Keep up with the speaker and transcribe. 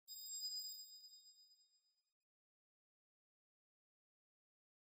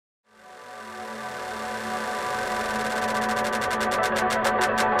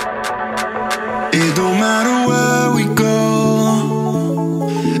It don't matter where we go,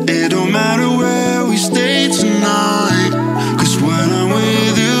 it don't matter where we stay tonight. 'Cause when I'm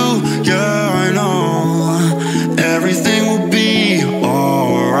with you, yeah, I know everything will be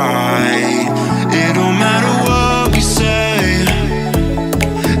alright. It don't matter what we say,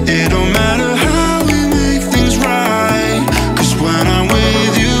 it don't matter how we make things right. 'Cause when I'm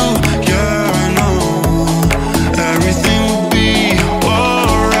with you, yeah, I know everything will be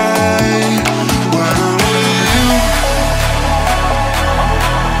alright. When I'm with you,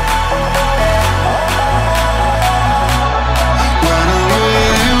 when I'm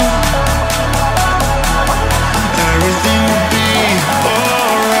with you, everything will be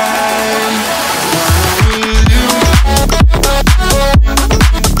alright. When I'm with you,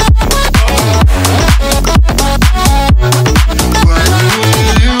 when I'm with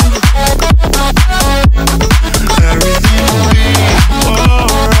you, everything will be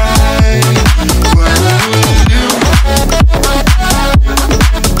alright. When I'm with you,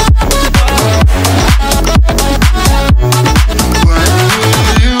 when I'm with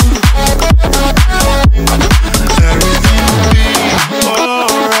you, everything will be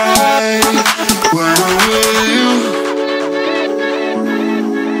alright. When I'm with you.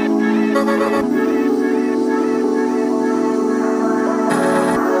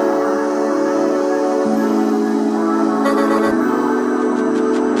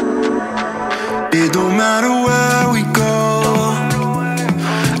 It don't matter where we go,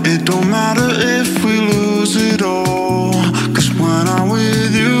 it don't matter if we lose it all. 'Cause when I'm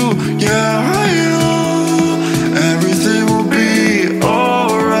with you, yeah, I know everything will be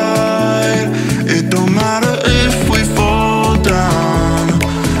alright. It don't matter if we fall down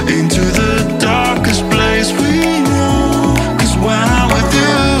into the darkest place we know. 'Cause when I'm with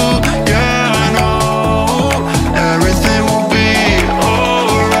you, yeah, I know everything will be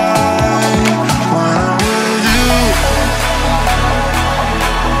alright. When I'm with you,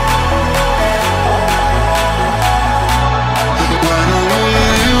 when I'm with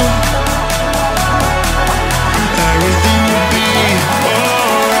you, everything will be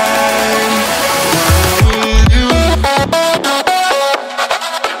alright. When I'm with you,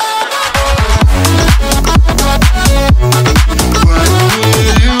 when I'm with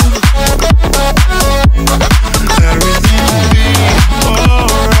you, everything will be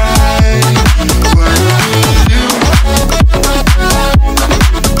alright. When I'm with you,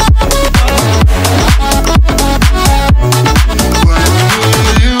 when I'm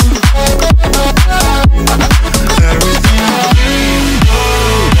with you, everything will be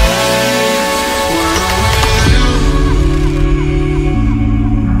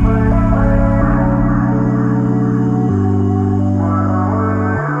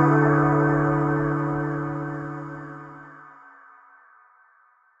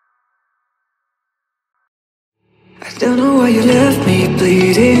I don't know why you left me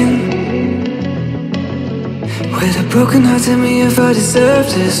bleeding, with a broken heart. Tell me if I deserve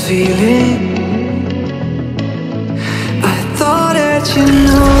this feeling. I thought that you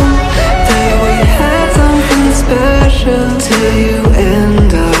know that we had something special till you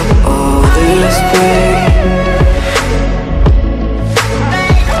end up all this way.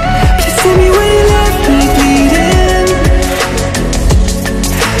 Please tell me why you left me bleeding,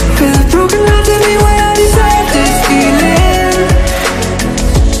 with a broken heart. Tell me why I deserve this feeling.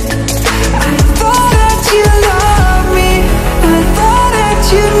 I thought that you loved me, I thought that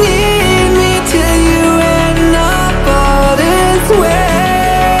you need me till you end up all this way.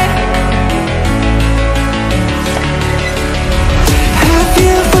 Have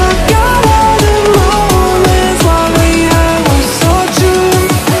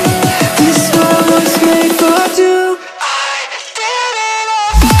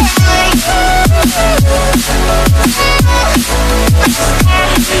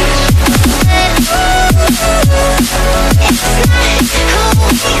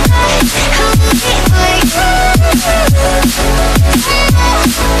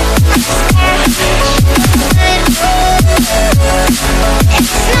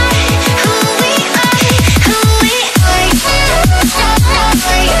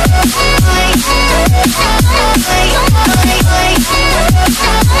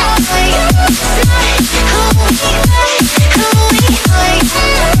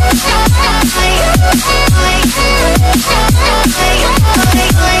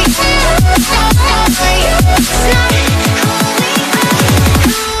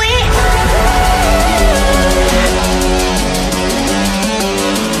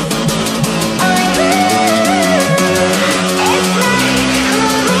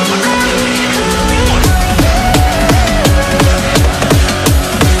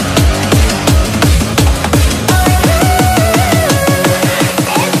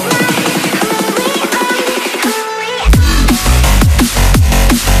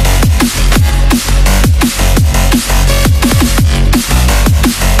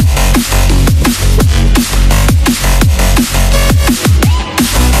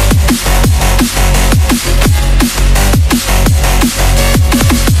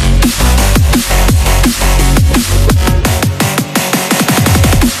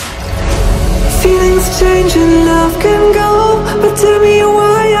can go. But tell me,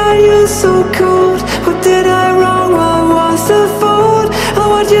 why are you so cold? What did I wrong? What was the fault? And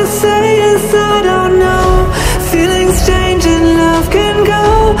what you say is I don't know. Feelings change and love can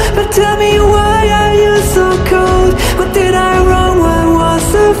go. But tell me, why are you so cold? What did I wrong? What was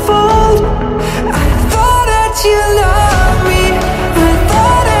the fault? I thought that you loved me, I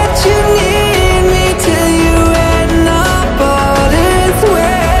thought that you need me, till you end up all this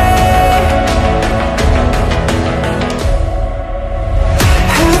way.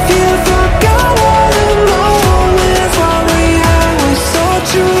 Have you forgot all the moments when we had was so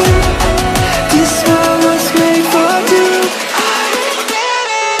true? This world was made for two.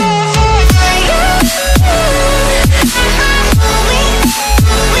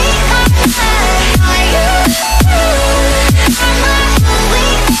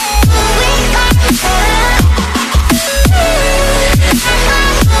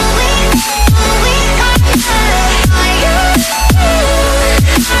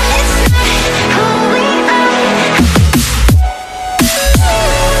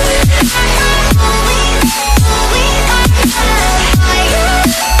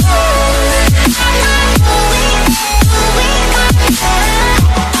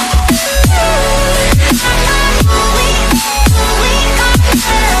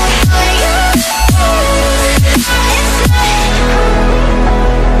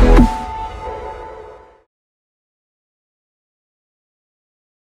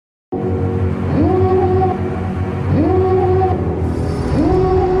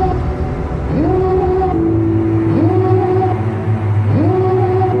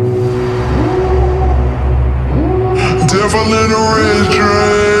 Devil in a red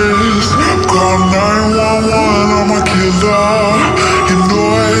dress, call 911, I'm a killer. You know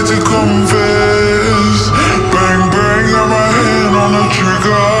I hate to confess. Bang bang, got my hand on the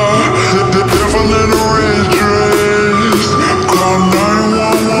trigger. The devil in a red dress, call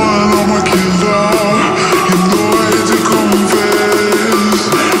 911, I'm a killer. You know I hate to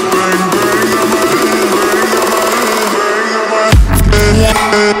confess. Bang bang, got my hand,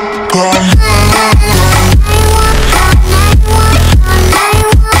 call 911.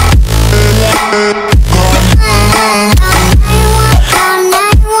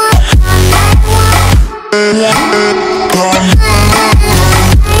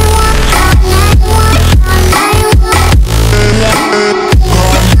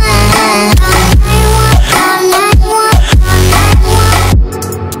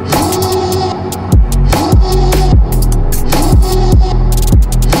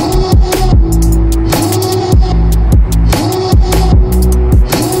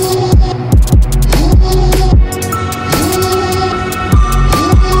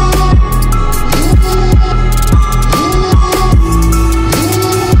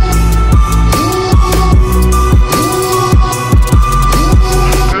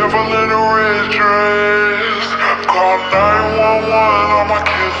 Call 911, I'm a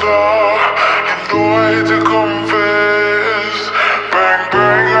killer.